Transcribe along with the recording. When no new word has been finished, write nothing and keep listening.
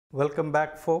Welcome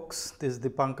back, folks. This is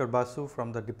Dipankar Basu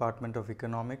from the Department of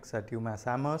Economics at UMass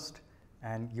Amherst,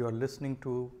 and you are listening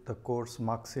to the course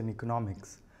Marxian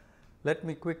Economics. Let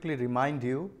me quickly remind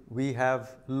you, we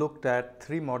have looked at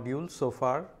 3 modules so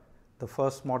far. The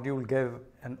first module gave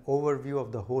an overview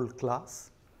of the whole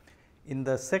class. In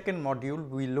the second module,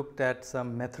 we looked at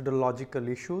some methodological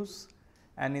issues,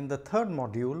 and in the third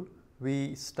module,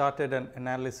 we started an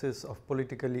analysis of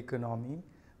political economy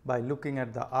by looking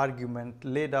at the argument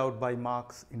laid out by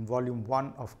Marx in volume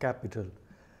 1 of Capital.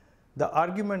 The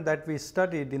argument that we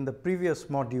studied in the previous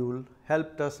module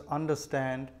helped us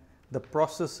understand the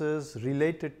processes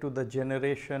related to the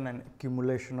generation and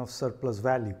accumulation of surplus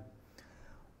value.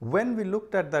 When we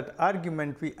looked at that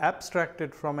argument, we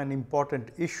abstracted from an important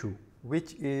issue,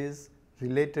 which is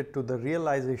related to the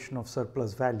realization of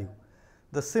surplus value.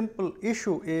 The simple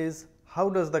issue is,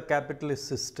 how does the capitalist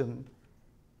system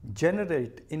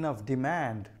generate enough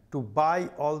demand to buy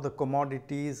all the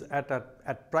commodities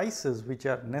at prices which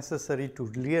are necessary to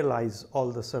realize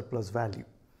all the surplus value.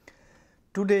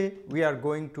 Today we are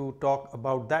going to talk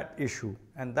about that issue,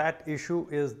 and that issue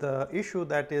is the issue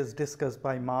that is discussed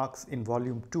by Marx in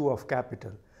volume 2 of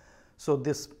Capital. So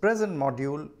this present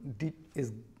module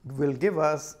will give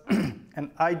us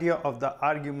an idea of the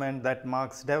argument that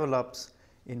Marx develops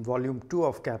in volume 2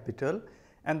 of Capital.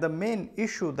 And the main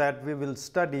issue that we will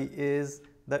study is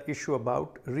the issue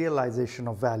about realization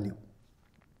of value.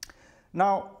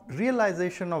 Now,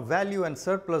 realization of value and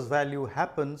surplus value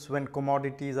happens when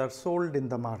commodities are sold in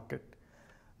the market.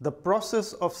 The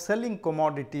process of selling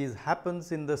commodities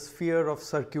happens in the sphere of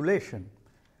circulation.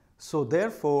 So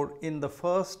therefore, in the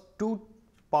first 2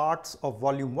 parts of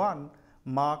volume 1,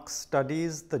 Marx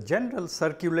studies the general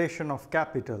circulation of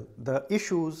capital, the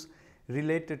issues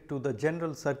related to the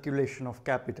general circulation of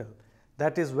capital.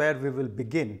 That is where we will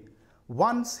begin.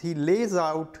 Once he lays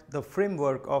out the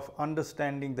framework of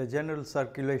understanding the general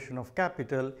circulation of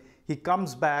capital, he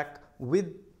comes back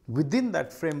within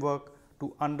that framework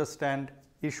to understand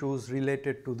issues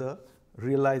related to the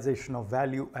realization of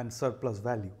value and surplus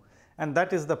value. And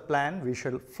that is the plan we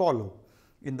shall follow.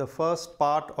 In the first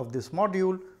part of this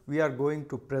module, we are going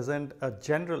to present a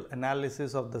general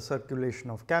analysis of the circulation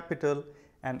of capital.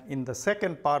 And in the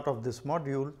second part of this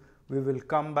module, we will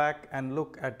come back and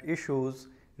look at issues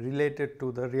related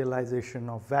to the realization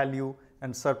of value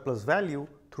and surplus value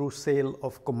through sale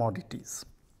of commodities.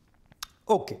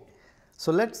 Okay,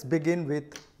 so let's begin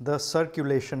with the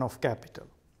circulation of capital.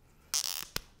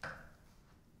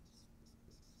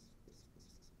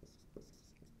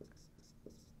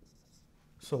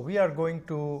 So we are going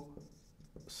to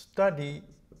study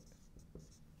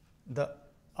the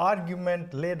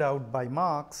argument laid out by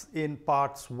Marx in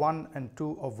parts 1 and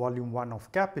 2 of volume 1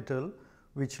 of Capital,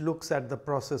 which looks at the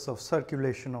process of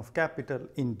circulation of capital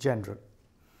in general.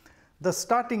 The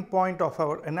starting point of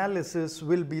our analysis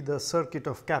will be the circuit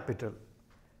of capital.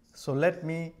 So let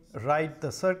me write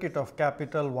the circuit of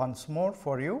capital once more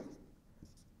for you,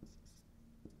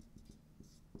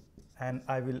 and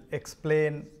I will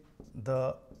explain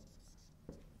the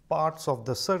parts of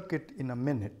the circuit in a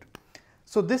minute.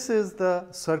 So this is the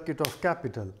circuit of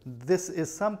capital. This is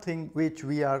something which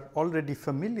we are already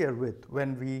familiar with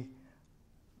when we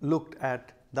looked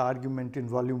at the argument in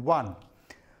volume 1.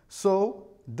 So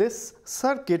this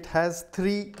circuit has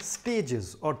 3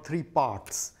 stages or 3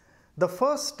 parts. The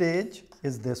first stage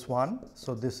is this one.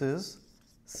 So this is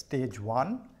stage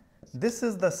 1. This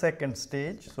is the second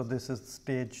stage. So this is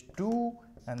stage 2,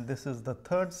 and this is the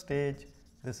third stage.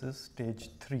 This is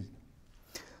stage 3.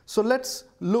 So let's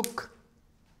look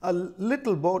a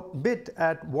little bit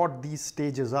at what these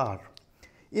stages are.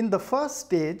 In the first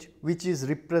stage, which is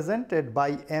represented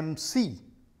by MC,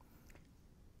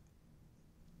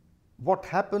 what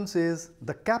happens is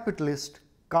the capitalist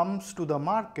comes to the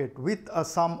market with a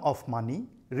sum of money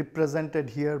represented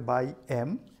here by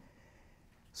M.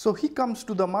 So he comes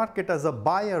to the market as a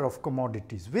buyer of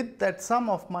commodities. With that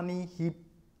sum of money, he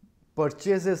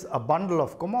purchases a bundle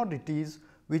of commodities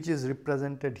which is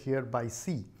represented here by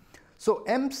C. So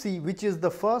MC, which is the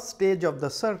first stage of the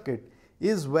circuit,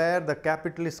 is where the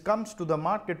capitalist comes to the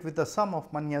market with a sum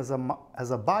of money as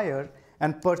a buyer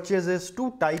and purchases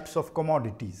 2 types of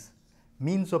commodities,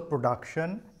 means of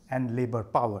production and labor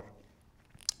power.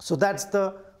 So that's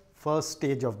the first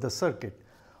stage of the circuit.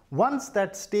 Once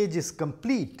that stage is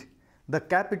complete, the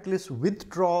capitalist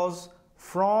withdraws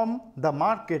from the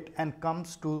market and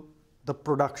comes to the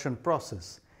production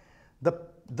process.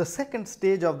 The second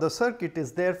stage of the circuit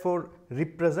is therefore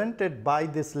represented by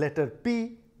this letter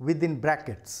P within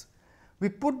brackets. We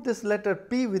put this letter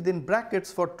P within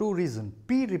brackets for 2 reasons.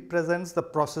 P represents the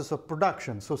process of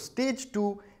production. So stage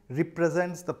 2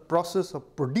 represents the process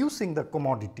of producing the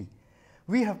commodity.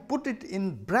 We have put it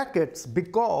in brackets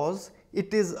because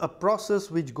it is a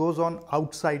process which goes on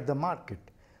outside the market.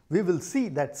 We will see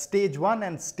that stage 1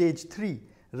 and stage 3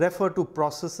 refer to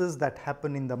processes that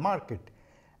happen in the market,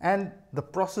 and the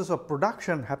process of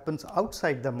production happens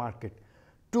outside the market.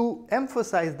 To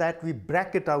emphasize that, we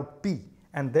bracket out P,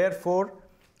 and therefore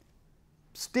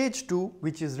stage 2,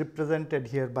 which is represented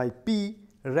here by P,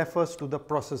 refers to the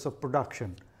process of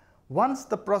production. Once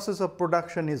the process of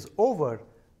production is over,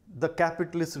 the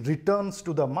capitalist returns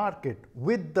to the market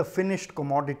with the finished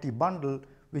commodity bundle,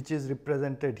 which is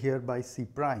represented here by C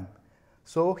prime.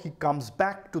 So he comes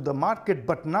back to the market,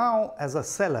 but now as a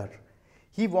seller.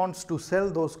 He wants to sell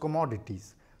those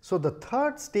commodities. So the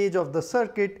third stage of the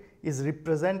circuit is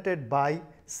represented by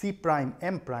C prime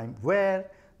M prime,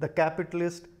 where the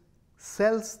capitalist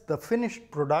sells the finished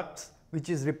products, which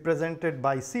is represented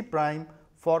by C prime,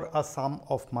 for a sum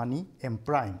of money M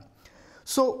prime.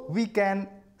 So we can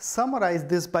summarize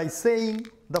this by saying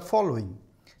the following.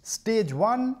 Stage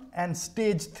 1 and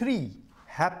stage 3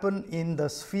 happen in the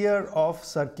sphere of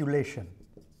circulation.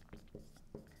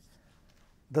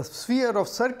 The sphere of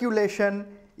circulation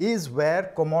is where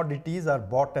commodities are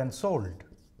bought and sold.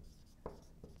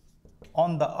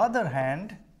 On the other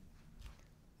hand,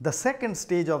 the second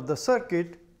stage of the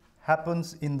circuit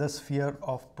happens in the sphere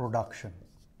of production.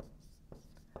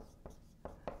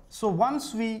 So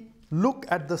once we look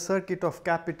at the circuit of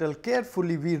capital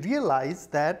carefully, we realize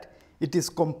that it is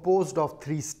composed of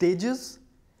 3 stages.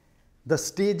 The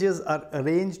stages are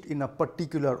arranged in a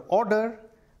particular order.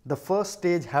 The first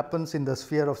stage happens in the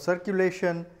sphere of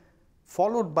circulation,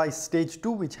 followed by stage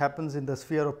 2, which happens in the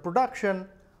sphere of production,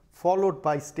 followed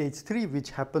by stage 3,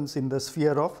 which happens in the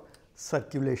sphere of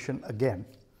circulation again.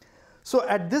 So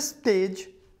at this stage,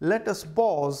 let us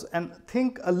pause and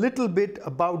think a little bit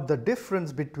about the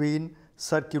difference between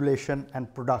circulation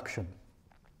and production.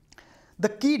 The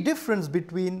key difference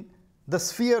between the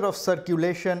sphere of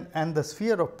circulation and the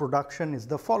sphere of production is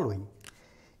the following.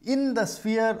 In the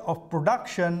sphere of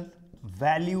production,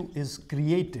 value is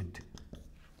created.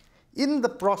 In the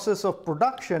process of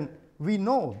production, we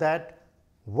know that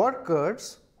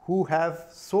workers who have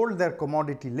sold their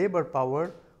commodity labor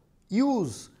power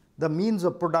use the means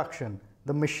of production,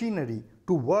 the machinery,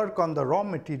 to work on the raw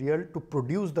material to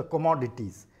produce the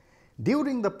commodities.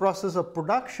 During the process of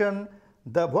production,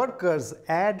 the workers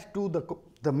add to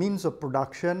the means of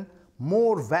production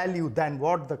more value than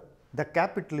what the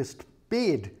capitalist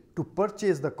paid to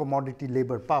purchase the commodity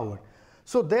labor power.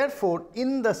 So therefore,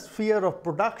 in the sphere of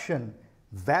production,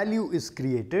 value is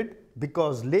created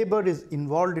because labor is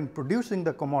involved in producing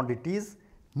the commodities.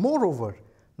 Moreover,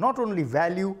 not only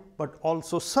value but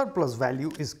also surplus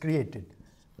value is created.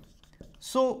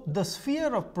 So the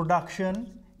sphere of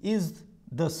production is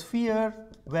the sphere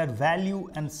where value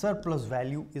and surplus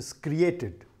value is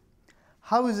created.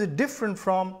 How is it different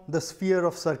from the sphere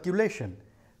of circulation?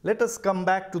 Let us come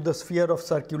back to the sphere of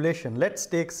circulation. Let's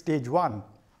take stage 1.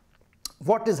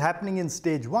 What is happening in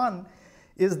stage 1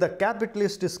 is the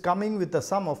capitalist is coming with a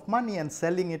sum of money and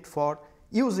selling it for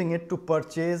using it to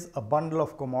purchase a bundle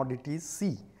of commodities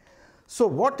C. So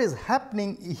what is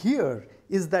happening here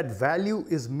is that value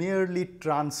is merely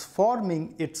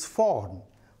transforming its form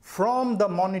from the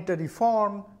monetary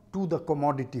form to the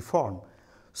commodity form.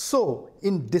 So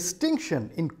in distinction,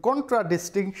 in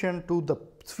contradistinction to the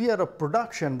sphere of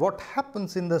production, what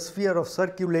happens in the sphere of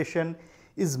circulation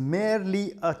is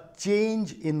merely a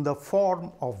change in the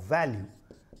form of value.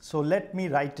 So let me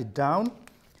write it down.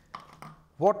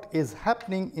 What is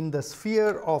happening in the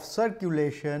sphere of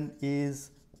circulation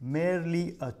is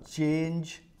merely a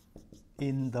change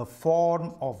in the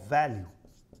form of value.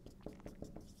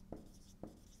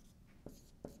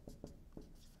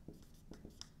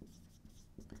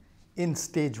 In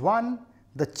stage 1,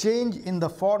 the change in the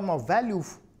form of value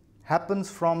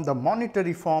happens from the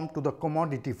monetary form to the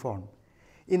commodity form.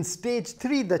 In stage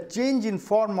 3, the change in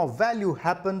form of value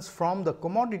happens from the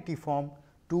commodity form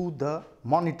to the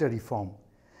monetary form.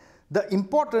 The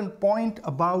important point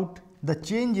about the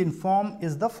change in form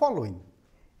is the following.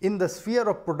 In the sphere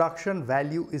of production,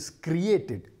 value is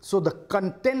created, so the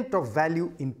content of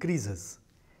value increases.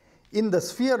 In the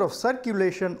sphere of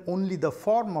circulation, only the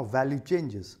form of value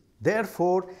changes.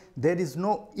 Therefore, there is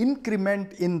no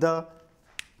increment in the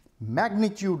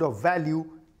magnitude of value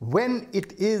when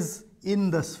it is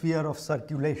in the sphere of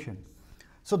circulation.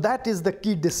 So that is the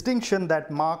key distinction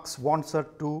that Marx wants us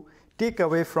to take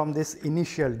away from this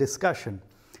initial discussion,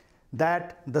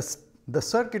 that the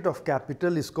circuit of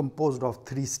capital is composed of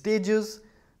 3 stages.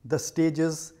 The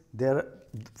stages,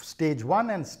 stage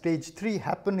 1 and stage 3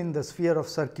 happen in the sphere of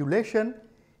circulation.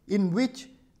 in which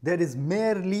there is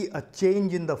merely a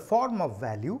change in the form of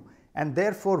value, and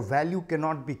therefore value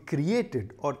cannot be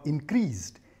created or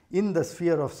increased in the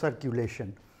sphere of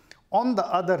circulation. On the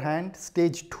other hand,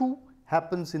 stage 2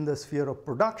 happens in the sphere of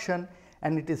production,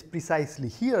 and it is precisely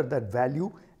here that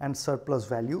value and surplus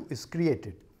value is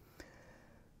created.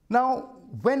 Now,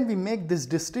 when we make this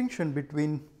distinction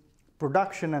between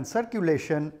production and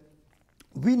circulation,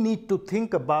 we need to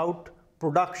think about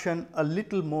production a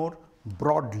little more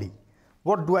broadly.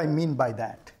 What do I mean by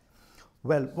that?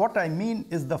 Well, what I mean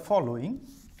is the following.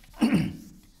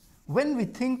 When we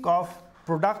think of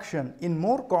production in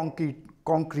more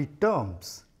concrete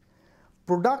terms,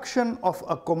 production of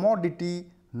a commodity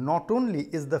not only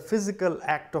is the physical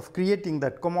act of creating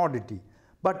that commodity,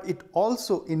 but it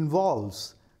also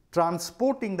involves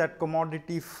transporting that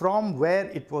commodity from where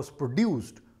it was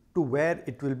produced to where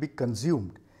it will be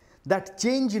consumed. That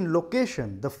change in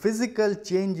location, the physical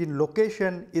change in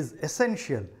location, is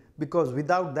essential, because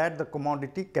without that the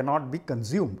commodity cannot be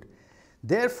consumed.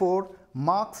 Therefore,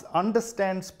 Marx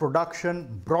understands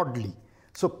production broadly.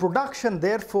 So production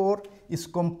therefore is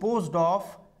composed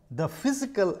of the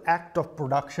physical act of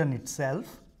production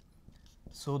itself.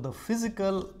 So the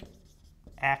physical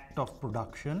act of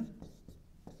production,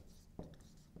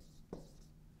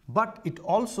 but it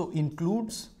also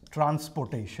includes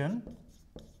transportation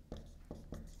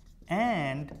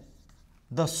and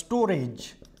the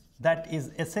storage that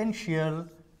is essential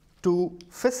to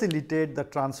facilitate the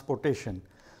transportation.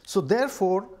 So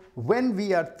therefore, when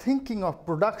we are thinking of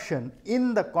production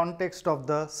in the context of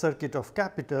the circuit of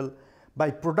capital,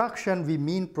 by production we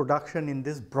mean production in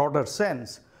this broader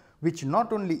sense, which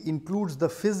not only includes the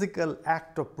physical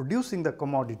act of producing the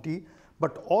commodity,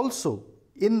 but also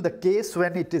in the case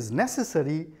when it is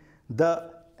necessary,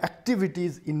 the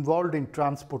activities involved in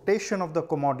transportation of the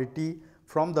commodity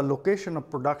from the location of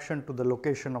production to the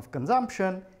location of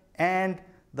consumption, and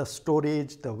the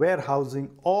storage, the warehousing,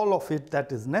 all of it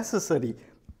that is necessary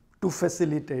to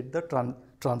facilitate the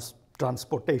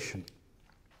transportation.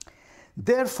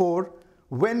 Therefore,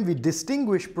 when we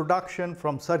distinguish production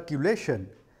from circulation,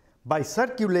 by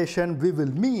circulation we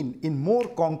will mean in more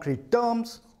concrete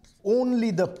terms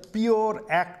only the pure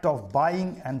act of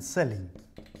buying and selling.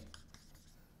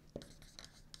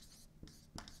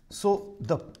 So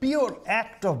the pure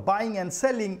act of buying and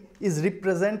selling is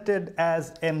represented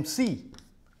as MC.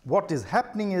 What is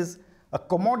happening is a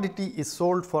commodity is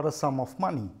sold for a sum of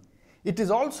money. It is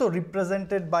also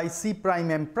represented by C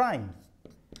prime M prime,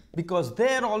 because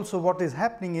there also what is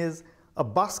happening is a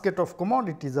basket of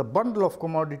commodities, a bundle of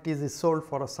commodities is sold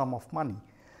for a sum of money.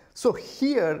 So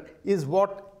here is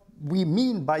what we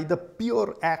mean by the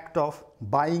pure act of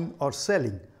buying or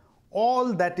selling.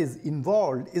 All that is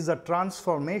involved is a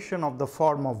transformation of the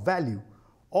form of value.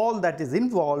 All that is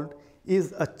involved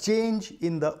is a change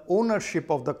in the ownership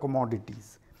of the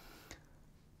commodities.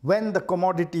 When the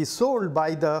commodity is sold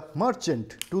by the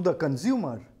merchant to the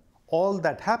consumer, all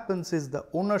that happens is the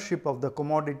ownership of the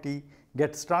commodity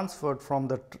gets transferred from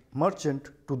the merchant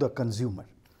to the consumer.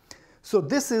 So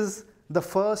this is the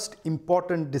first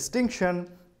important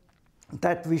distinction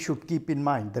that we should keep in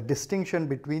mind, the distinction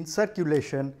between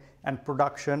circulation and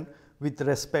production with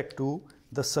respect to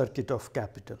the circuit of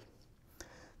capital.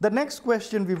 The next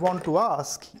question we want to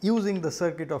ask using the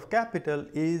circuit of capital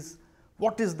is,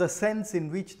 what is the sense in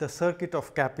which the circuit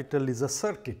of capital is a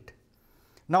circuit?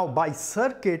 Now, by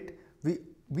circuit,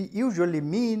 we usually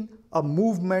mean a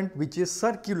movement which is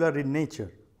circular in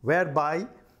nature, whereby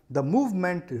the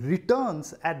movement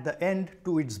returns at the end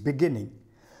to its beginning.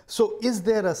 So is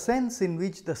there a sense in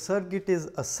which the circuit is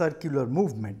a circular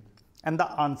movement? And the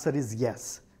answer is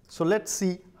yes. So let's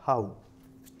see how.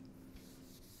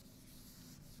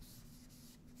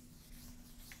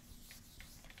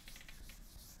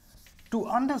 To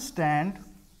understand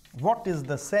what is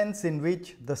the sense in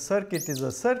which the circuit is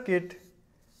a circuit,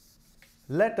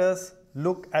 let us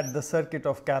look at the circuit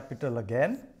of capital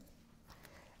again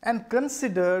and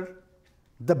consider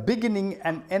the beginning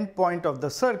and end point of the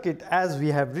circuit as we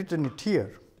have written it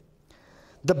here.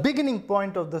 The beginning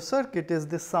point of the circuit is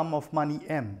this sum of money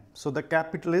M. So the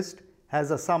capitalist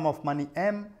has a sum of money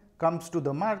M, comes to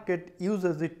the market,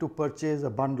 uses it to purchase a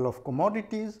bundle of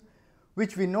commodities,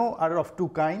 which we know are of two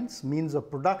kinds, means of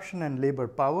production and labor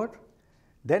power,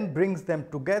 then brings them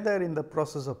together in the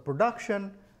process of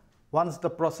production. Once the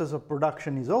process of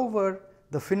production is over,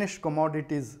 the finished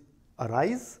commodities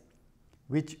arise,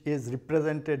 which is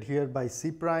represented here by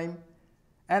C prime,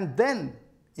 and then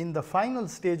in the final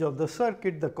stage of the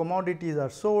circuit, the commodities are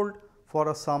sold for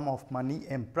a sum of money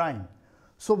M prime.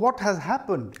 So what has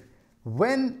happened?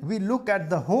 When we look at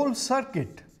the whole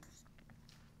circuit,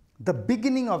 the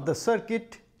beginning of the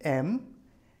circuit M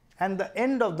and the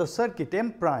end of the circuit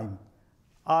M prime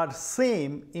are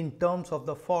same in terms of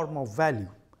the form of value.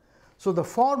 So the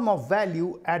form of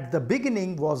value at the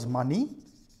beginning was money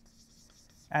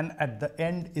and at the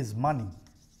end is money.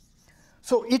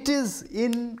 So it is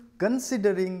in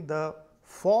considering the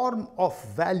form of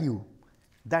value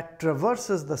that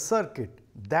traverses the circuit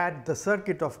that the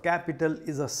circuit of capital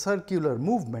is a circular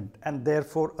movement and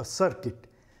therefore a circuit.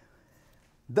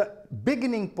 The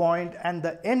beginning point and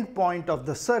the end point of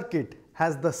the circuit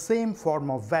has the same form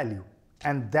of value,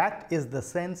 and that is the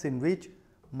sense in which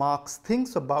Marx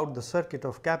thinks about the circuit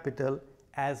of capital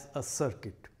as a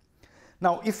circuit.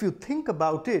 Now if you think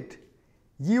about it,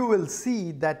 you will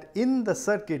see that in the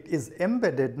circuit is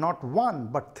embedded not one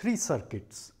but three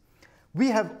circuits. We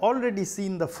have already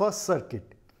seen the first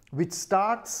circuit, which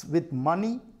starts with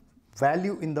money,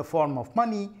 value in the form of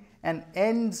money, and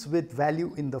ends with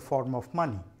value in the form of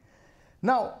money.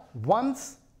 Now,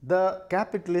 once the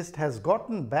capitalist has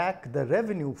gotten back the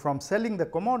revenue from selling the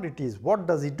commodities, what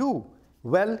does he do?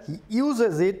 Well, he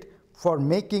uses it for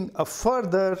making a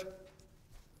further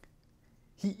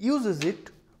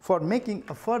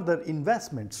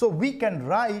investment. So we can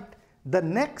write the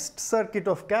next circuit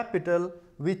of capital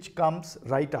which comes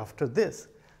right after this.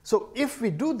 So if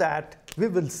we do that, we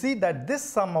will see that this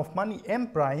sum of money M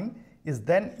prime is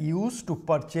then used to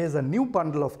purchase a new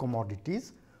bundle of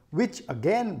commodities, which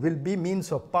again will be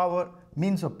means of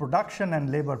production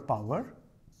and labor power,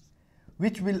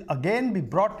 which will again be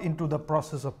brought into the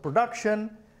process of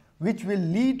production, which will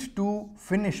lead to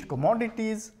finished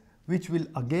commodities, which will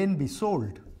again be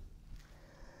sold.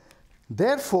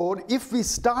 Therefore, if we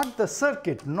start the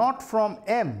circuit not from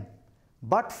M,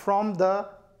 but from the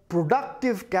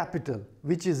productive capital,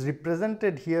 which is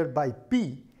represented here by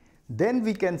P, then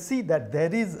we can see that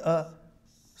there is a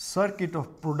circuit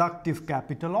of productive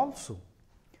capital also.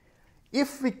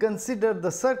 If we consider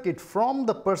the circuit from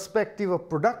the perspective of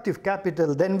productive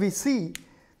capital, then we see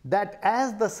that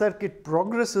as the circuit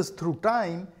progresses through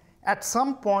time, at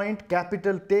some point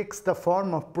capital takes the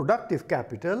form of productive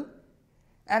capital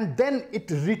and then it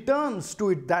returns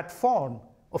to that form,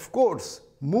 of course,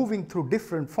 moving through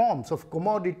different forms of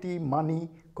commodity, money,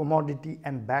 commodity,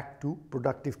 and back to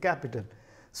productive capital.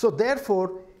 So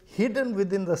therefore, hidden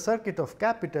within the circuit of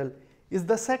capital is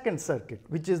the second circuit,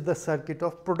 which is the circuit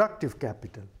of productive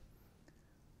capital.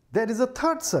 There is a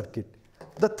third circuit.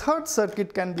 The third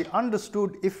circuit can be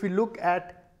understood if we look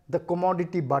at the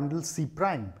commodity bundle C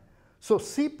prime. So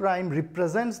C prime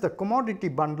represents the commodity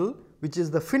bundle, which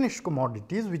is the finished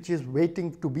commodities, which is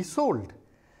waiting to be sold.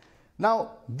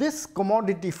 Now, this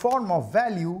commodity form of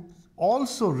value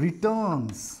also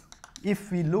returns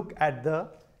if we look at the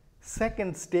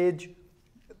second stage,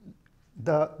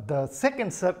 the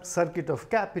second circuit of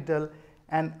capital,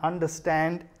 and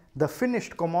understand the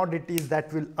finished commodities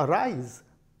that will arise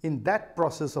in that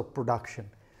process of production.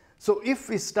 So if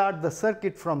we start the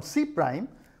circuit from C prime,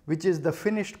 which is the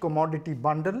finished commodity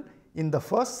bundle in the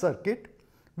first circuit,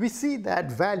 we see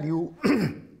that value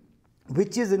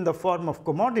which is in the form of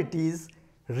commodities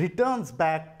returns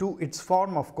back to its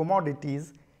form of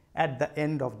commodities at the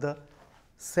end of the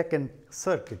second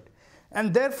circuit.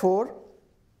 And therefore,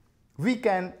 we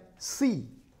can see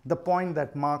the point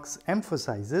that Marx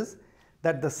emphasizes,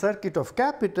 that the circuit of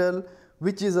capital,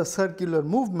 which is a circular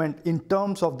movement in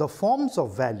terms of the forms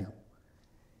of value,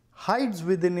 hides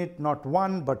within it not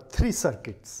one but three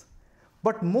circuits.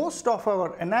 But most of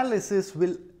our analysis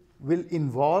will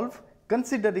involve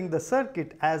considering the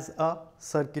circuit as a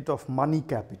circuit of money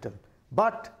capital.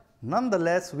 But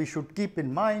nonetheless, we should keep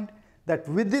in mind that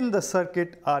within the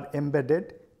circuit are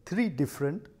embedded three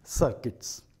different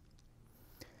circuits.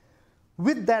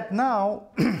 With that now,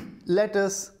 let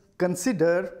us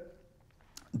consider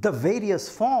the various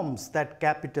forms that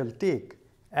capital take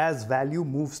as value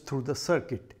moves through the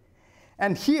circuit.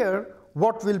 And here,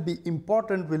 what will be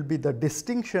important will be the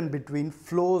distinction between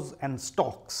flows and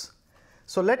stocks.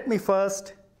 So let me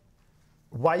first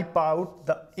wipe out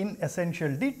the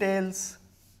inessential details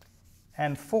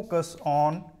and focus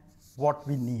on what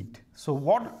we need. So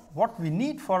what we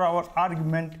need for our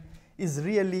argument is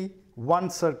really one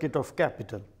circuit of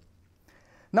capital.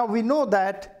 Now we know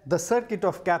that the circuit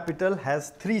of capital has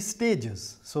three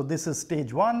stages. So this is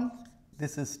stage 1,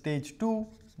 this is stage 2,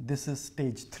 this is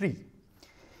stage 3.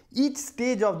 Each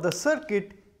stage of the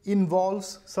circuit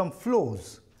involves some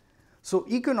flows. So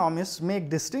economists make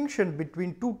distinction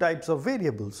between two types of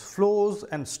variables, flows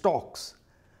and stocks.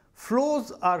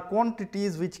 Flows are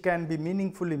quantities which can be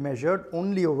meaningfully measured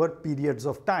only over periods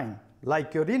of time,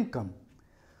 like your income.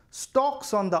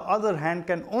 Stocks, on the other hand,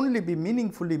 can only be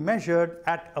meaningfully measured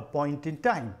at a point in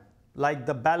time, like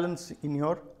the balance in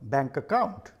your bank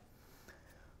account.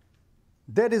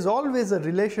 There is always a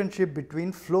relationship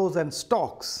between flows and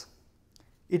stocks.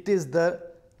 It is the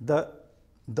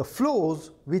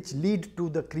flows which lead to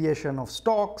the creation of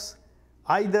stocks.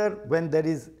 Either when there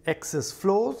is excess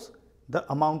flows, the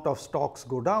amount of stocks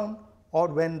go down, or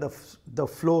when the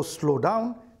flows slow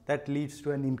down, that leads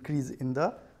to an increase in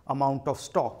the amount of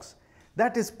stocks.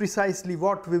 That is precisely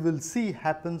what we will see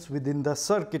happens within the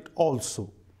circuit also.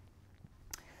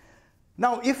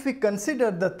 Now, if we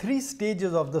consider the three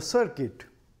stages of the circuit,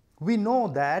 we know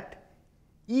that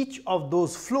each of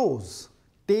those flows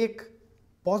take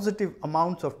positive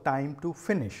amounts of time to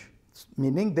finish,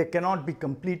 meaning they cannot be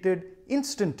completed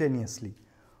instantaneously.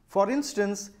 For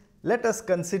instance, let us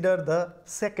consider the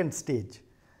second stage.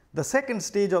 The second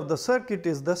stage of the circuit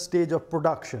is the stage of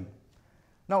production.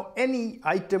 Now, any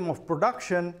item of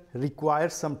production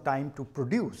requires some time to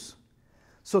produce.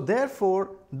 So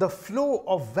therefore, the flow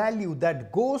of value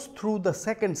that goes through the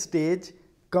second stage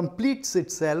completes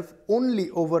itself only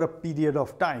over a period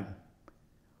of time.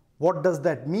 What does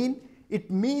that mean? It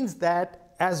means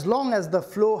that as long as the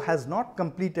flow has not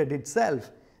completed itself,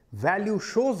 value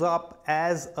shows up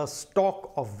as a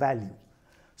stock of value.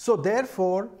 So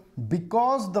therefore,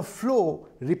 because the flow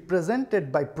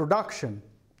represented by production,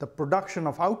 the production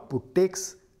of output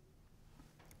takes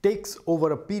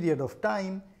over a period of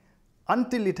time,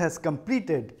 until it has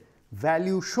completed,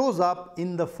 value shows up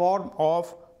in the form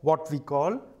of what we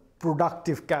call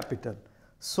productive capital.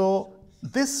 So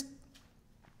this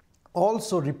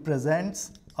also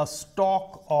represents a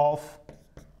stock of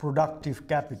productive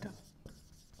capital.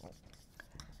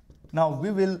 Now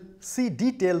we will see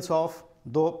details of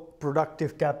the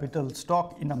productive capital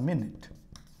stock in a minute.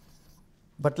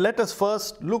 But let us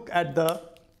first look at the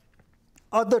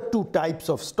other two types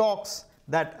of stocks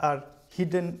that are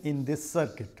hidden in this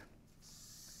circuit.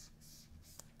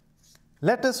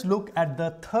 Let us look at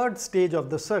the third stage of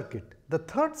the circuit. The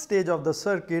third stage of the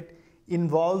circuit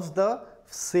involves the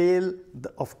sale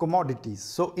of commodities.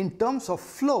 So in terms of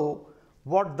flow,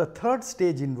 what the third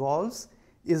stage involves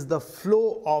is the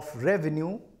flow of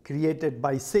revenue created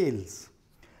by sales.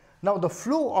 Now the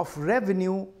flow of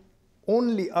revenue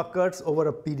only occurs over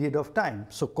a period of time.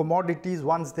 So commodities,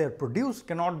 once they are produced,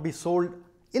 cannot be sold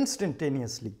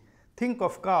instantaneously. Think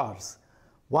of cars.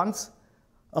 Once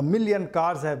 1 million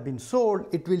cars have been sold,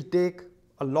 it will take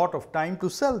a lot of time to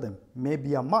sell them,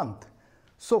 maybe a month.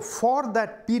 So for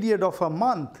that period of a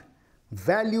month,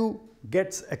 value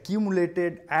gets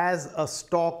accumulated as a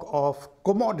stock of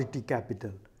commodity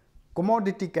capital.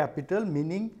 Commodity capital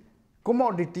meaning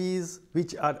commodities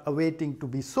which are awaiting to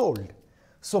be sold.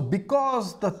 So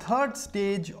because the third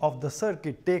stage of the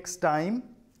circuit takes time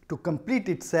to complete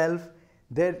itself,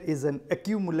 there is an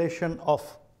accumulation of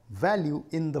value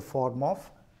in the form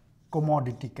of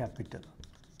commodity capital.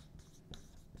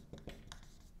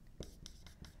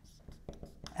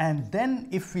 And then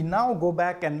if we now go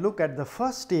back and look at the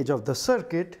first stage of the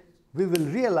circuit, we will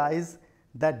realize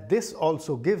that this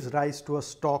also gives rise to a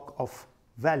stock of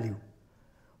value.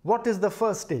 What is the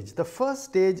first stage? The first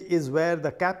stage is where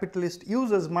the capitalist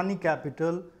uses money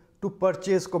capital to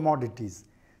purchase commodities.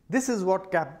 This is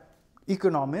what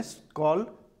economists call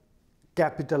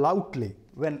capital outlay,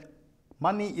 when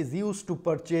money is used to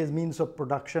purchase means of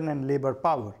production and labor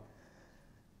power.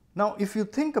 Now, if you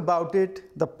think about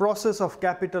it, the process of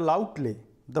capital outlay,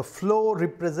 the flow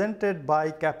represented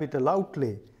by capital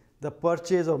outlay, the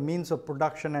purchase of means of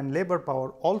production and labor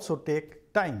power also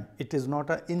take time. It is not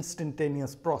an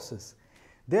instantaneous process.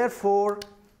 Therefore,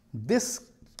 this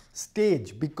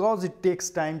stage, because it takes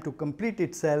time to complete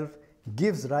itself,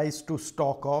 gives rise to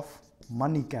stock of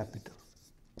money capital.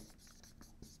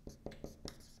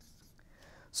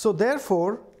 So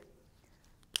therefore,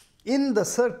 in the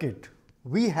circuit,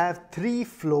 we have three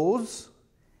flows,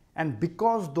 and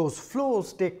because those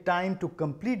flows take time to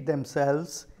complete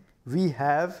themselves, we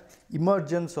have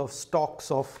emergence of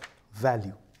stocks of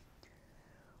value.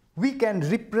 We can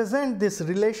represent this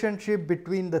relationship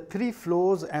between the three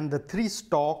flows and the three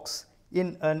stocks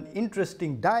in an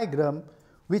interesting diagram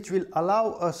which will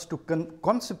allow us to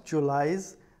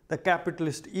conceptualize the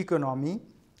capitalist economy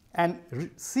and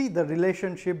see the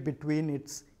relationship between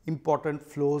its important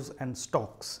flows and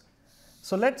stocks.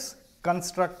 So let's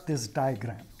construct this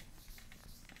diagram.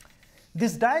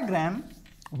 This diagram,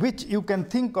 which you can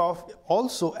think of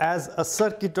also as a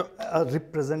circuit, a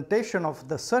representation of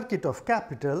the circuit of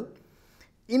capital,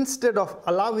 instead of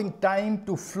allowing time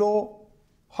to flow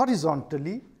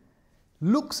horizontally,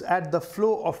 looks at the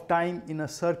flow of time in a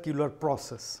circular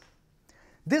process.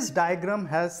 This diagram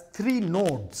has three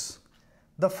nodes.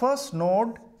 The first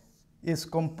node is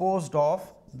composed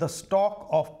of the stock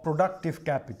of productive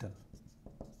capital.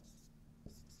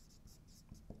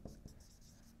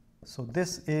 So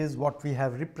this is what we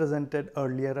have represented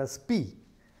earlier as P.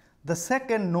 The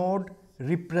second node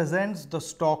represents the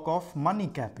stock of money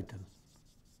capital.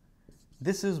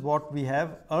 This is what we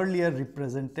have earlier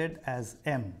represented as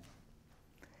M.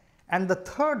 And the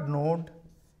third node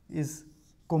is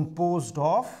composed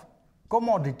of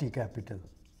commodity capital,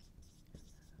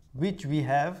 which we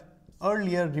have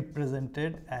earlier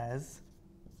represented as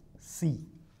C.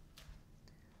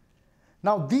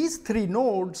 Now these three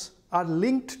nodes are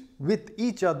linked with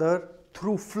each other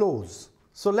through flows.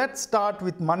 So let's start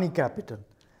with money capital.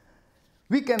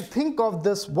 We can think of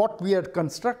this, what we are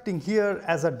constructing here,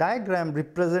 as a diagram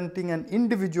representing an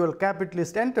individual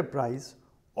capitalist enterprise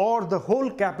or the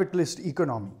whole capitalist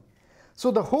economy.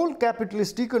 So the whole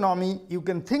capitalist economy you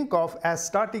can think of as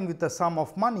starting with a sum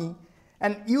of money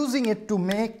and using it to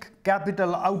make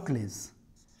capital outlays.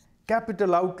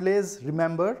 Capital outlays,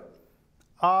 remember,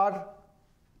 are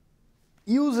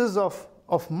uses of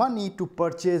money to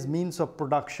purchase means of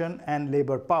production and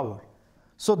labor power.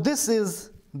 So this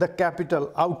is the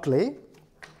capital outlay,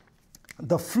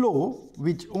 the flow,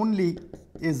 which only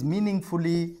is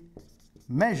meaningfully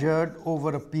measured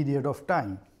over a period of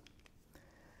time.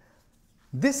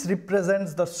 This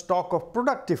represents the stock of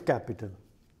productive capital.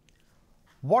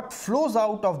 What flows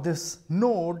out of this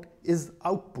node is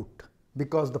output,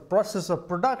 because the process of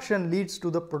production leads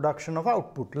to the production of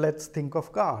output. Let's think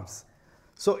of cars.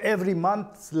 So every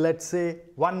month, let's say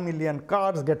 1 million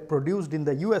cars get produced in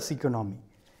the US economy.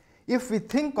 If we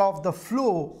think of the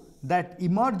flow that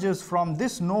emerges from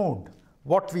this node,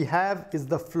 what we have is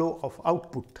the flow of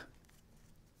output.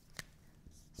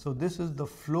 So this is the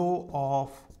flow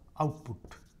of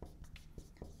output,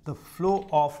 the flow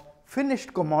of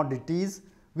finished commodities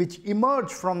which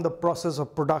emerge from the process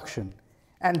of production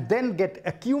and then get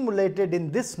accumulated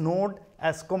in this node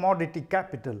as commodity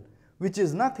capital, which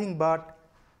is nothing but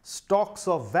stocks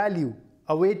of value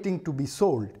awaiting to be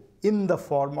sold in the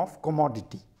form of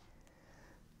commodity.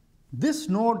 This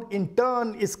node in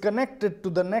turn is connected to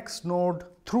the next node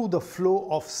through the flow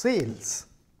of sales.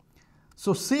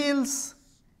 So sales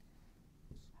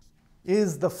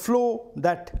is the flow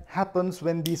that happens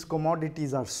when these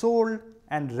commodities are sold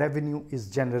and revenue is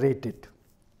generated.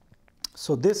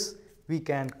 So this we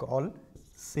can call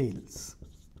sales.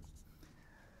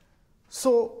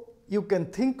 So you can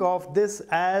think of this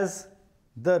as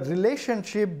the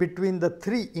relationship between the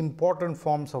three important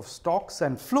forms of stocks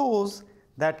and flows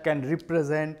that can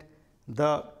represent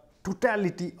the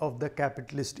totality of the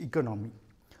capitalist economy.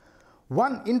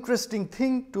 One interesting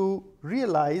thing to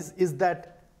realize is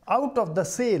that out of the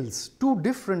sales, two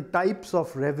different types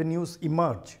of revenues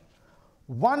emerge.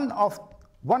 One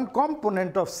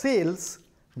component of sales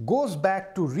goes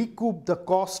back to recoup the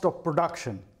cost of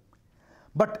production,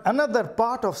 but another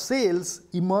part of sales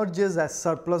emerges as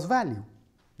surplus value.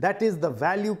 That is the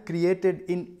value created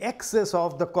in excess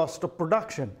of the cost of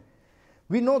production.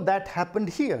 We know that happened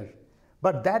here,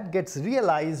 but that gets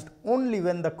realized only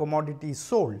when the commodity is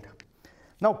sold.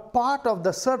 Now, part of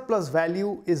the surplus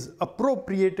value is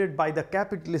appropriated by the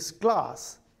capitalist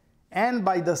class and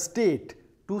by the state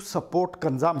to support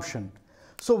consumption.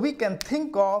 So we can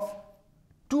think of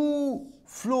two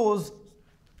flows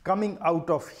coming out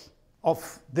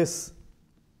of this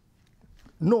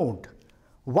node.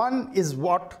 One is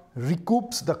what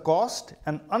recoups the cost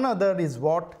and another is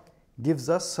what gives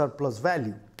us surplus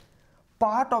value.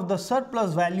 Part of the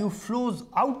surplus value flows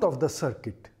out of the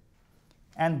circuit,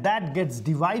 and that gets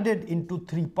divided into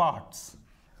three parts.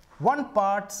 One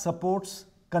part supports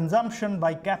consumption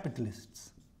by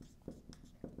capitalists.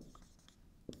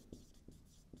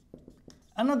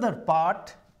 Another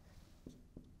part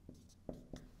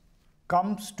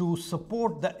comes to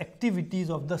support the activities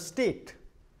of the state,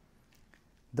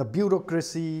 the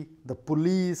bureaucracy, the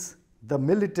police, the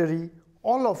military,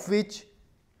 all of which,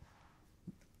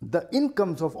 the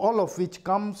incomes of all of which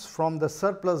comes from the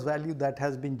surplus value that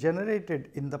has been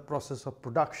generated in the process of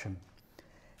production.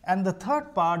 And the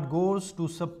third part goes to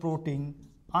supporting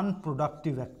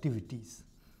unproductive activities,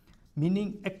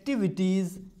 meaning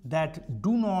activities that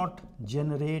do not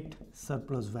generate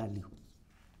surplus value.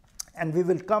 And we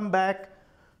will come back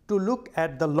to look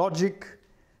at the logic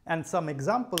and some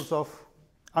examples of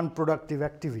unproductive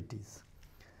activities.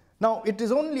 Now, it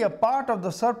is only a part of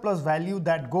the surplus value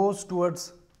that goes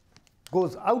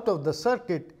out of the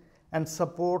circuit and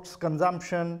supports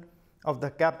consumption of the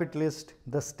capitalist,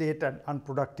 the state, and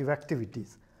unproductive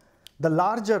activities. The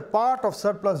larger part of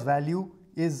surplus value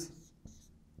is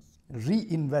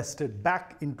reinvested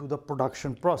back into the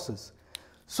production process.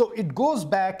 So it goes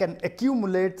back and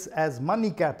accumulates as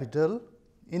money capital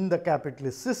in the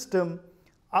capitalist system,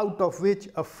 out of which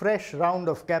a fresh round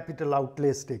of capital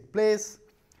outlays take place,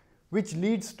 which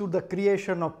leads to the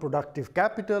creation of productive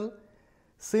capital.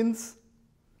 Since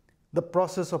the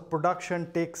process of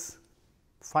production takes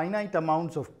finite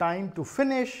amounts of time to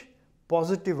finish,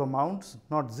 positive amounts,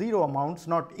 not zero amounts,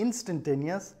 not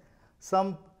instantaneous,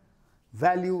 some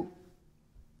value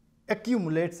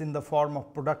accumulates in the form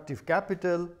of productive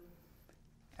capital,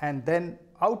 and then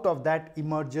out of that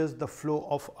emerges the flow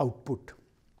of output.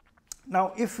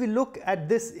 Now, if we look at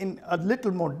this in a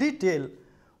little more detail,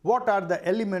 what are the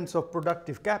elements of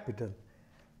productive capital?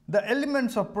 The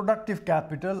elements of productive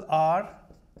capital are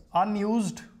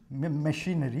unused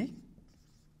machinery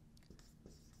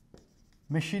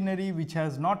which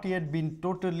has not yet been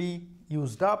totally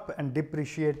used up and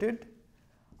depreciated,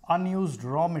 unused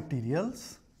raw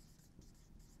materials,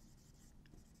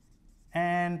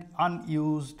 and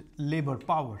unused labor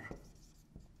power.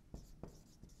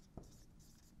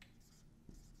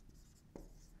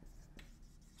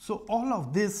 So all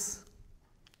of this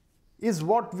is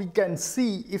what we can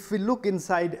see if we look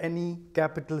inside any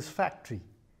capitalist factory.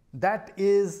 That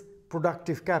is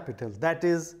productive capital. That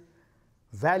is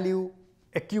value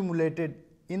accumulated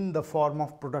in the form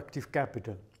of productive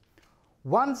capital.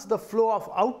 Once the flow of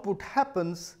output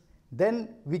happens,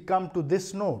 then we come to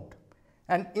this node.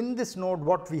 And in this node,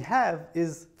 what we have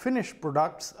is finished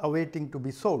products awaiting to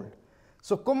be sold.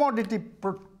 So commodity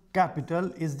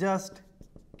capital is just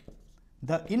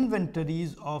the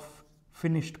inventories of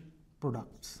finished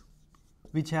products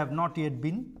which have not yet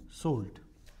been sold.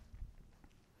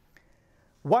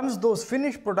 Once those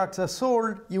finished products are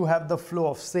sold, you have the flow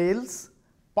of sales,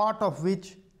 part of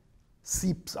which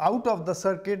seeps out of the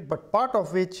circuit, but part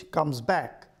of which comes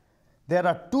back. There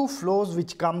are two flows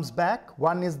which comes back.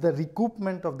 One is the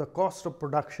recoupment of the cost of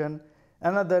production,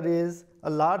 another is a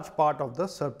large part of the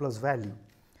surplus value.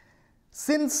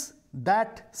 Since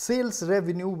that sales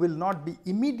revenue will not be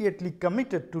immediately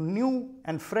committed to new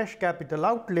and fresh capital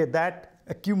outlay, that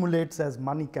accumulates as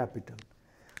money capital.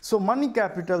 So money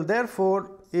capital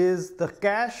therefore is the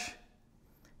cash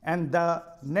and the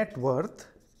net worth,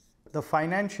 the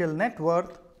financial net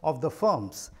worth of the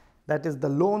firms. That is the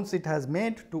loans it has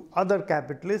made to other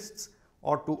capitalists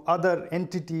or to other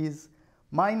entities,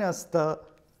 minus the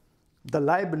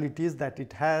liabilities that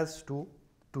it has to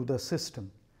the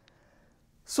system.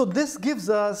 So this gives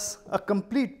us a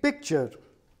complete picture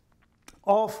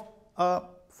of a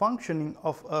functioning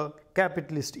of a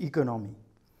capitalist economy.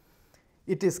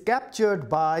 It is captured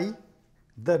by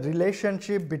the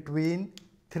relationship between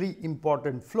three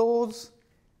important flows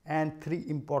and three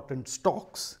important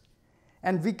stocks.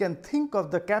 And we can think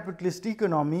of the capitalist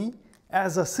economy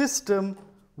as a system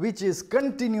which is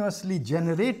continuously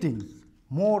generating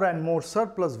more and more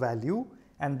surplus value,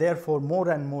 and therefore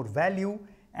more and more value,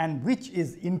 and which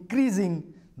is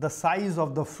increasing the size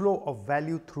of the flow of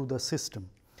value through the system.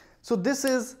 So this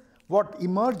is what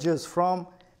emerges from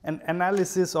an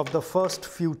analysis of the first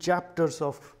few chapters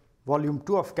of volume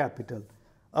 2 of Capital,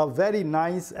 a very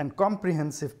nice and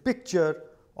comprehensive picture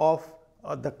of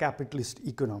the capitalist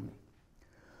economy.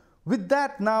 With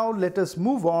that, now let us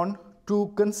move on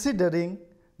to considering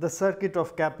the circuit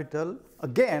of capital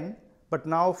again, but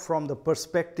now from the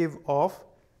perspective of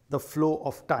the flow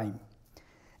of time.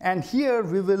 And here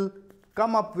we will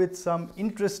come up with some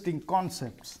interesting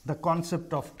concepts, the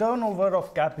concept of turnover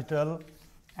of capital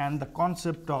and the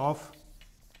concept of,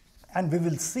 and we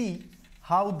will see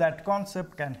how that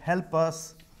concept can help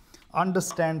us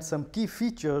understand some key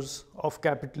features of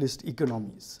capitalist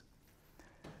economies.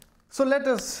 So let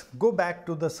us go back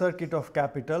to the circuit of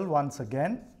capital once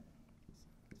again.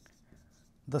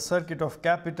 The circuit of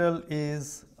capital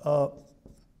is a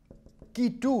key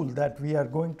tool that we are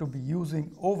going to be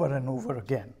using over and over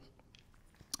again.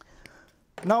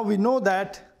 Now we know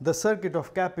that the circuit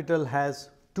of capital has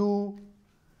two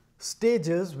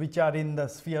stages which are in the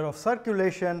sphere of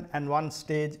circulation and one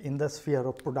stage in the sphere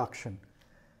of production.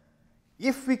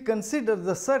 If we consider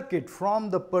the circuit from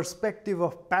the perspective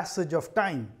of passage of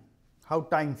time, how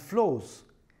time flows,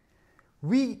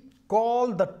 we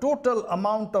call the total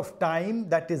amount of time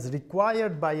that is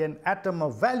required by an atom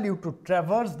of value to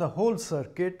traverse the whole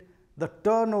circuit the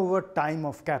turnover time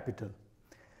of capital.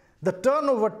 The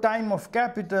turnover time of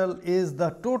capital is the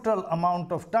total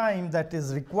amount of time that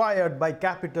is required by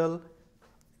capital,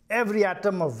 every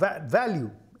atom of value,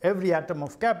 every atom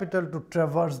of capital to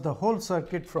traverse the whole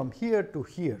circuit from here to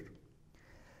here.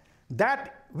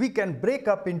 That we can break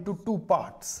up into two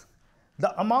parts.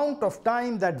 The amount of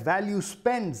time that value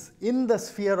spends in the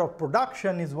sphere of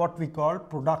production is what we call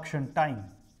production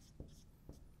time.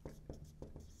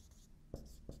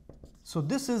 So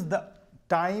this is the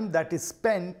time that is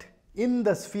spent in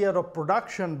the sphere of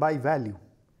production by value.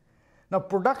 Now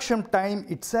production time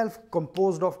itself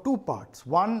composed of two parts.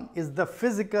 One is the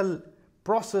physical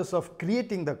process of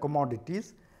creating the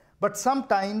commodities, but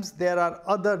sometimes there are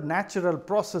other natural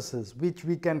processes which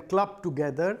we can club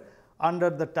together under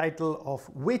the title of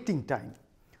waiting time.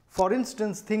 For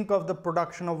instance, think of the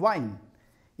production of wine.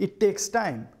 It takes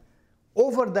time.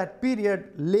 Over that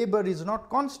period, labor is not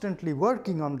constantly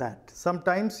working on that.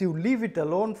 Sometimes you leave it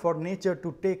alone for nature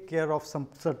to take care of some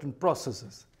certain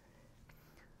processes.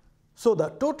 So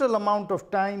the total amount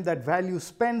of time that value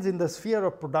spends in the sphere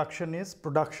of production is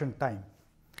production time.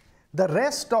 The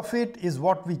rest of it is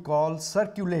what we call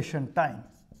circulation time,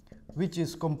 which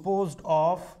is composed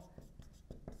of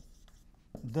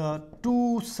the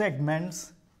two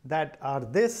segments that are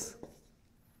this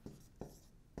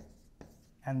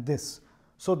and this.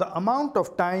 So the amount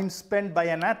of time spent by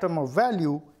an atom of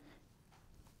value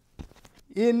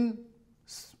in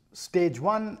stage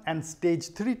 1 and stage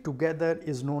 3 together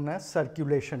is known as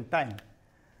circulation time.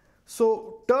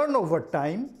 So turnover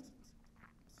time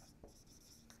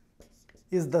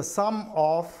is the sum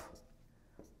of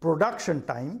production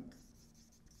time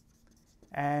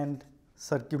and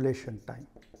circulation time.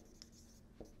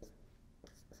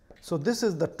 So this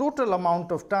is the total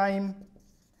amount of time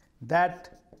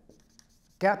that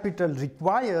capital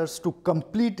requires to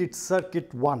complete its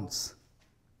circuit once.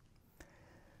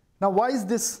 Now why is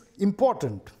this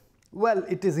important? Well,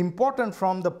 it is important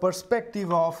from the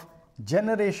perspective of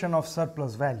generation of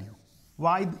surplus value.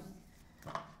 Why?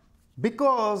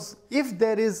 Because if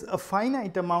there is a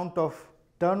finite amount of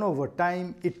turnover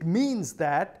time, it means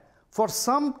that for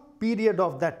some period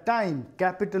of that time,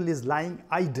 capital is lying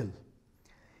idle.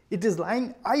 It is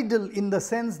lying idle in the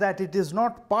sense that it is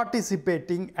not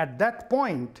participating at that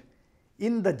point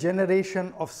in the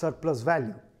generation of surplus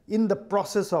value, in the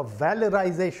process of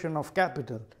valorization of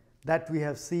capital that we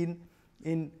have seen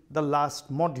in the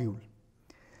last module.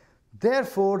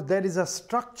 Therefore, there is a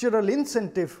structural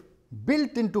incentive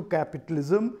built into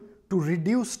capitalism to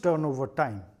reduce turnover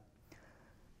time.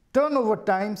 Turnover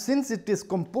time, since it is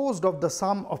composed of the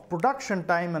sum of production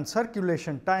time and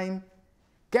circulation time,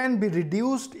 can be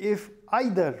reduced if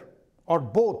either or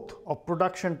both of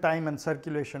production time and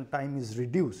circulation time is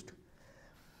reduced.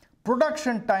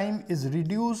 Production time is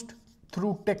reduced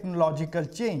through technological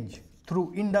change,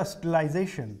 through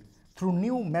industrialization, through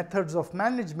new methods of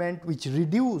management which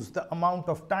reduce the amount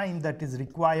of time that is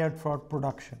required for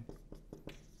production.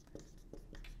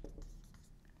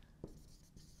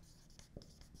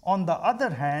 On the other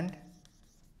hand,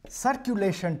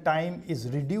 circulation time is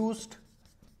reduced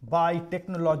by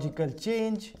technological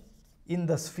change in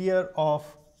the sphere of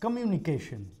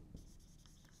communication,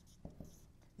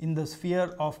 in the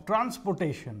sphere of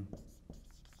transportation,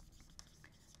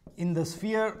 in the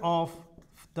sphere of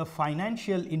the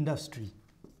financial industry,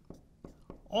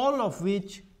 all of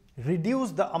which reduce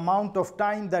the amount of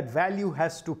time that value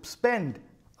has to spend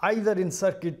either in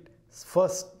circuit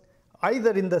first,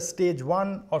 either in the stage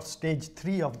 1 or stage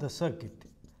 3 of the circuit.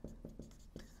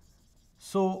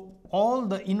 So all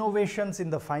the innovations in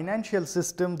the financial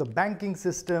system, the banking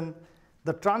system,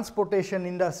 the transportation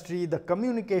industry, the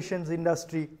communications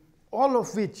industry, all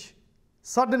of which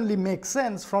suddenly make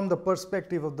sense from the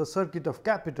perspective of the circuit of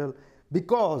capital,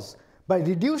 because by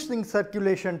reducing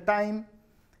circulation time,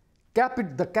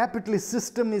 the capitalist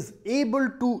system is able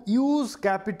to use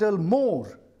capital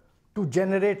more to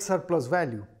generate surplus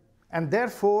value, and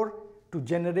therefore to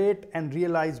generate and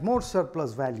realize more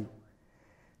surplus value.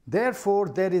 Therefore,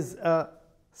 there is a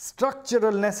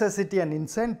structural necessity and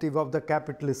incentive of the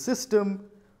capitalist system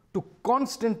to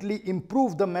constantly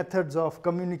improve the methods of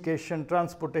communication,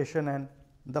 transportation, and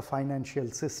the financial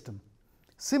system.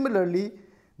 Similarly,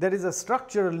 there is a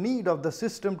structural need of the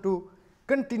system to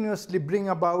continuously bring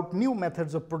about new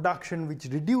methods of production which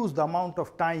reduce the amount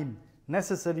of time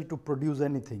necessary to produce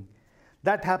anything.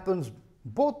 That happens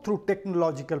both through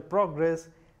technological progress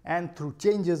and through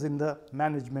changes in the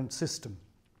management system.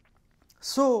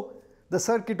 So, the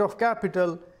circuit of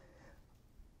capital,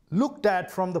 looked at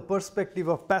from the perspective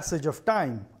of passage of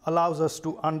time, allows us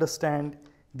to understand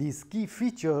these key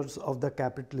features of the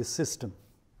capitalist system.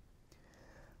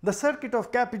 The circuit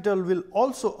of capital will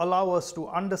also allow us to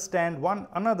understand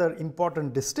another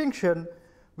important distinction,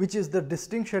 which is the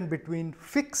distinction between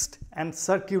fixed and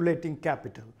circulating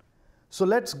capital. So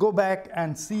let's go back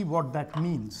and see what that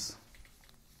means.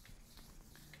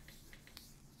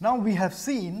 Now we have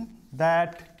seen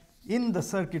that in the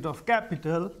circuit of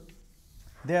capital,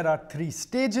 there are 3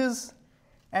 stages,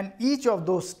 and each of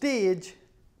those stages,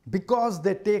 because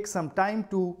they take some time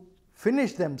to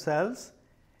finish themselves,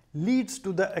 leads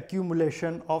to the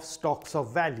accumulation of stocks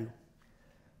of value.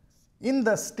 In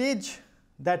the stage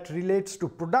that relates to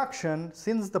production,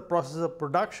 since the process of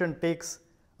production takes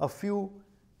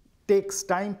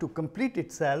time to complete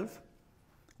itself,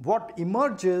 what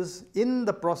emerges in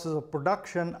the process of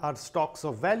production are stocks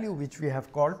of value, which we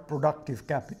have called productive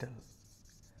capital.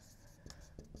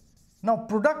 Now,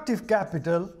 productive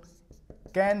capital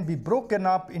can be broken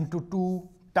up into two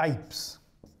types.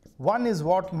 One is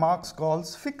what Marx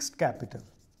calls fixed capital,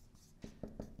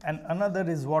 and another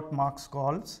is what Marx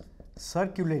calls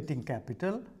circulating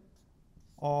capital,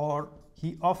 or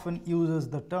he often uses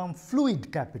the term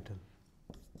fluid capital.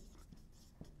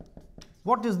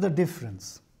 What is the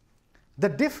difference? The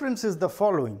difference is the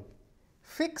following.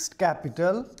 Fixed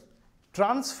capital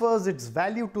transfers its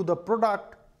value to the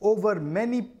product over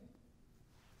many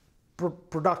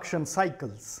production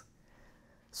cycles.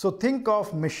 So think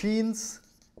of machines,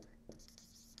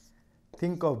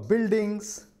 think of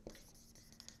buildings,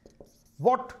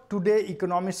 what today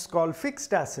economists call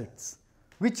fixed assets,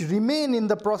 which remain in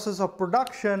the process of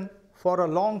production for a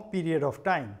long period of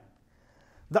time.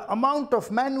 The amount of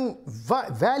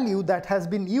value that has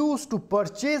been used to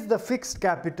purchase the fixed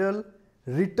capital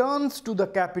returns to the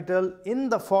capital in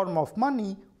the form of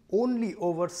money only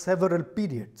over several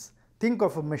periods. Think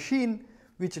of a machine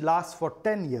which lasts for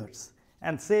 10 years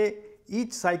and say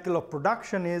each cycle of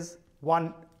production is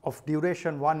of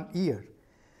duration 1 year.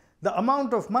 The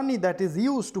amount of money that is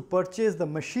used to purchase the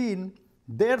machine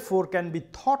therefore can be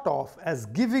thought of as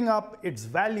giving up its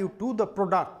value to the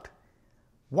product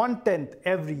 1/10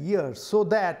 every year, so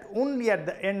that only at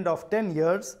the end of 10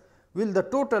 years will the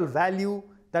total value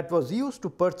that was used to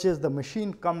purchase the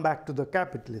machine come back to the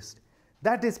capitalist.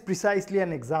 That is precisely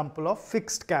an example of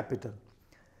fixed capital.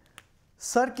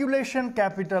 Circulation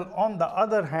capital, on the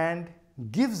other hand,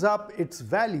 gives up its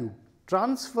value,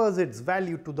 transfers its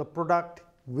value to the product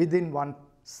within one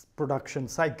production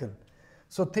cycle.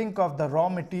 So think of the raw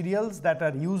materials that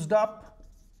are used up.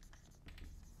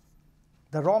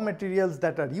 The raw materials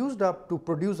that are used up to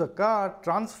produce a car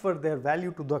transfer their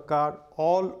value to the car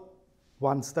all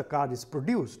once the car is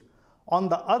produced. On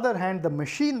the other hand, the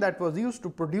machine that was used to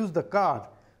produce the car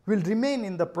will remain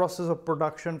in the process of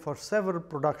production for several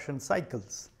production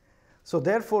cycles. So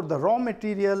therefore, the raw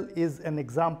material is an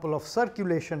example of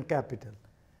circulation capital.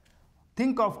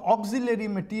 Think of auxiliary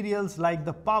materials like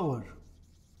the power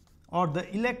or the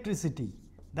electricity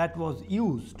that was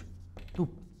used to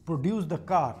produce the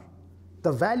car.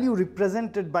 The value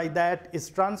represented by that is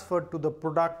transferred to the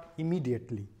product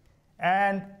immediately.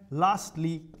 And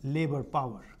lastly, labor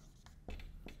power.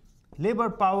 Labor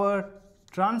power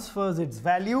transfers its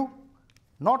value,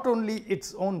 not only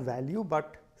its own value,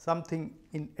 but something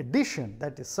in addition,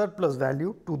 that is surplus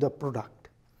value, to the product.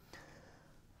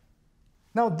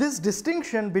 Now, this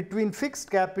distinction between fixed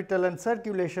capital and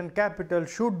circulation capital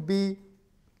should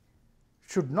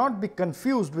not be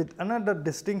confused with another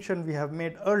distinction we have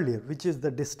made earlier, which is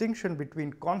the distinction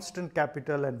between constant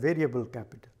capital and variable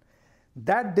capital.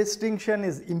 That distinction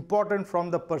is important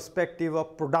from the perspective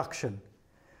of production.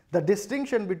 The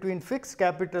distinction between fixed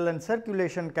capital and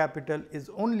circulation capital is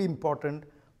only important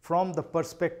from the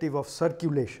perspective of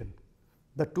circulation.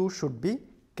 The two should be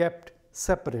kept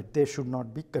separate. They should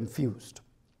not be confused.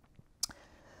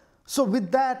 So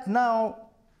with that, now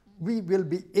we will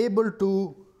be able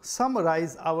to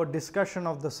summarize our discussion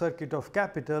of the circuit of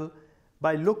capital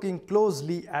by looking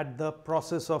closely at the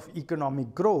process of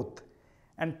economic growth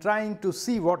and trying to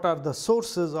see what are the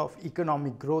sources of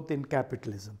economic growth in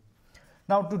capitalism.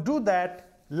 Now, to do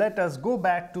that, let us go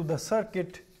back to the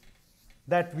circuit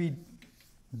that we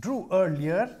drew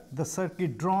earlier, the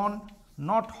circuit drawn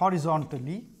not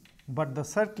horizontally, but the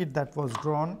circuit that was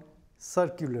drawn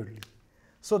circularly.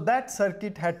 So that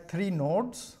circuit had 3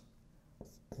 nodes.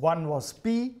 One was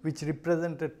P, which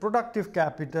represented productive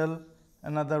capital,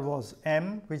 another was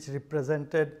M, which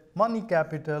represented money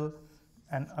capital,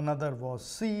 and another was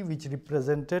C, which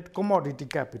represented commodity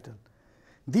capital.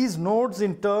 These nodes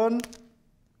in turn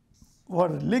were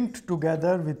linked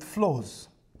together with flows.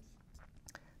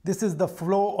 This is the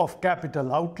flow of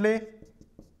capital outlay.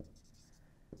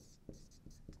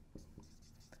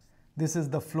 This is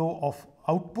the flow of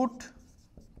output.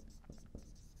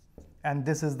 And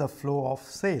this is the flow of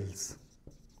sales.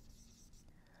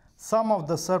 Some of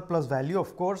the surplus value,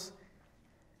 of course,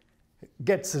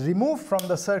 gets removed from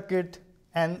the circuit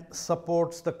and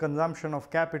supports the consumption of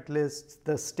capitalists,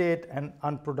 the state, and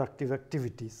unproductive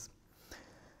activities.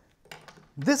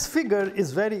 This figure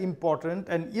is very important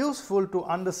and useful to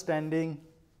understanding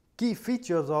key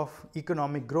features of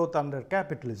economic growth under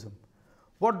capitalism.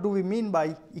 What do we mean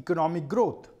by economic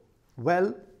growth?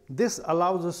 Well, this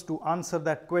allows us to answer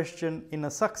that question in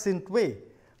a succinct way.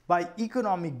 By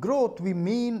economic growth, we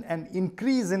mean an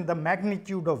increase in the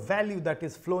magnitude of value that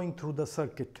is flowing through the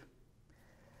circuit.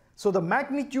 So the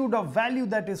magnitude of value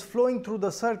that is flowing through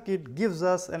the circuit gives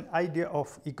us an idea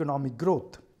of economic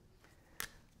growth.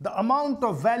 The amount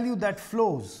of value that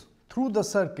flows through the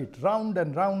circuit round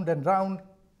and round and round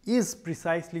is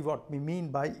precisely what we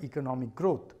mean by economic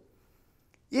growth.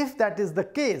 If that is the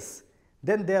case,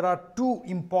 then there are two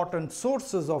important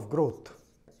sources of growth.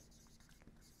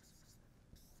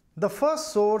 The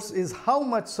first source is how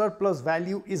much surplus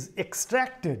value is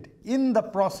extracted in the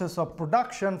process of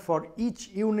production for each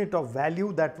unit of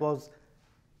value that was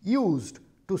used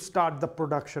to start the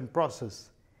production process.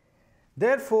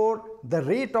 Therefore, the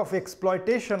rate of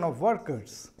exploitation of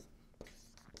workers,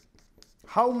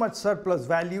 how much surplus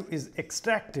value is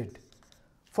extracted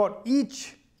for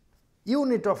each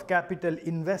unit of capital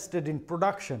invested in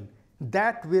production,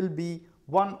 that will be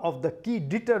one of the key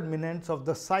determinants of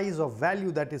the size of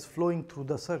value that is flowing through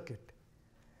the circuit.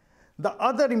 The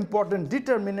other important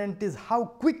determinant is how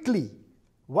quickly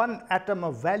one atom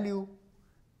of value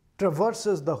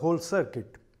traverses the whole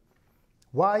circuit.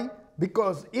 Why?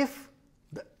 Because if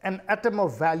an atom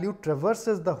of value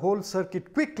traverses the whole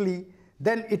circuit quickly,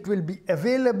 then it will be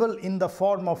available in the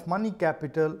form of money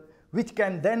capital, which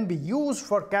can then be used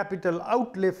for capital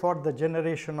outlay for the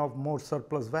generation of more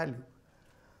surplus value.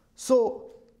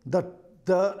 So the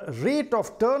rate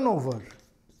of turnover,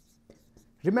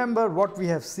 remember what we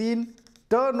have seen,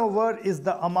 turnover is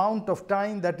the amount of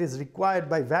time that is required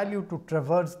by value to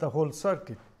traverse the whole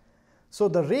circuit. So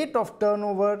the rate of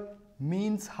turnover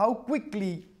means how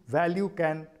quickly value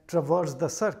can traverse the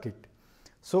circuit.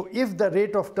 So if the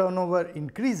rate of turnover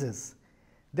increases,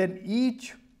 then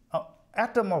each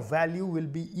atom of value will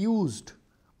be used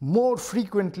more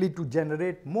frequently to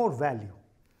generate more value,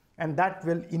 and that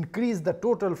will increase the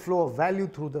total flow of value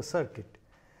through the circuit.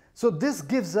 So this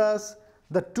gives us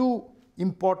the two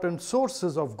important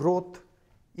sources of growth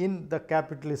in the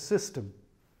capitalist system.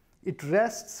 It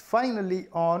rests finally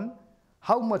on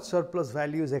how much surplus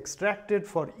value is extracted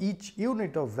for each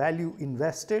unit of value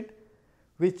invested,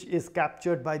 which is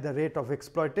captured by the rate of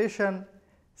exploitation.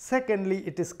 Secondly,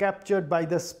 it is captured by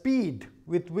the speed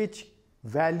with which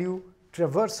value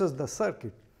traverses the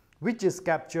circuit, which is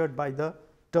captured by the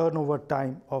turnover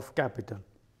time of capital.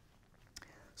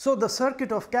 So the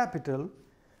circuit of capital,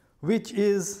 which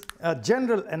is a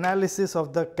general analysis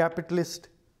of the capitalist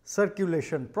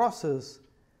circulation process,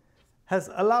 has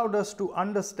allowed us to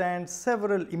understand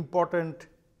several important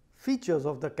features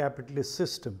of the capitalist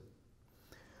system.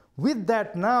 With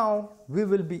that, now we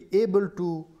will be able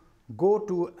to go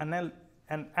to an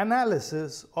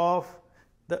analysis of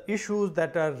the issues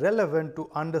that are relevant to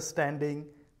understanding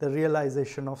the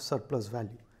realization of surplus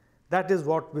value. That is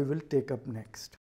what we will take up next.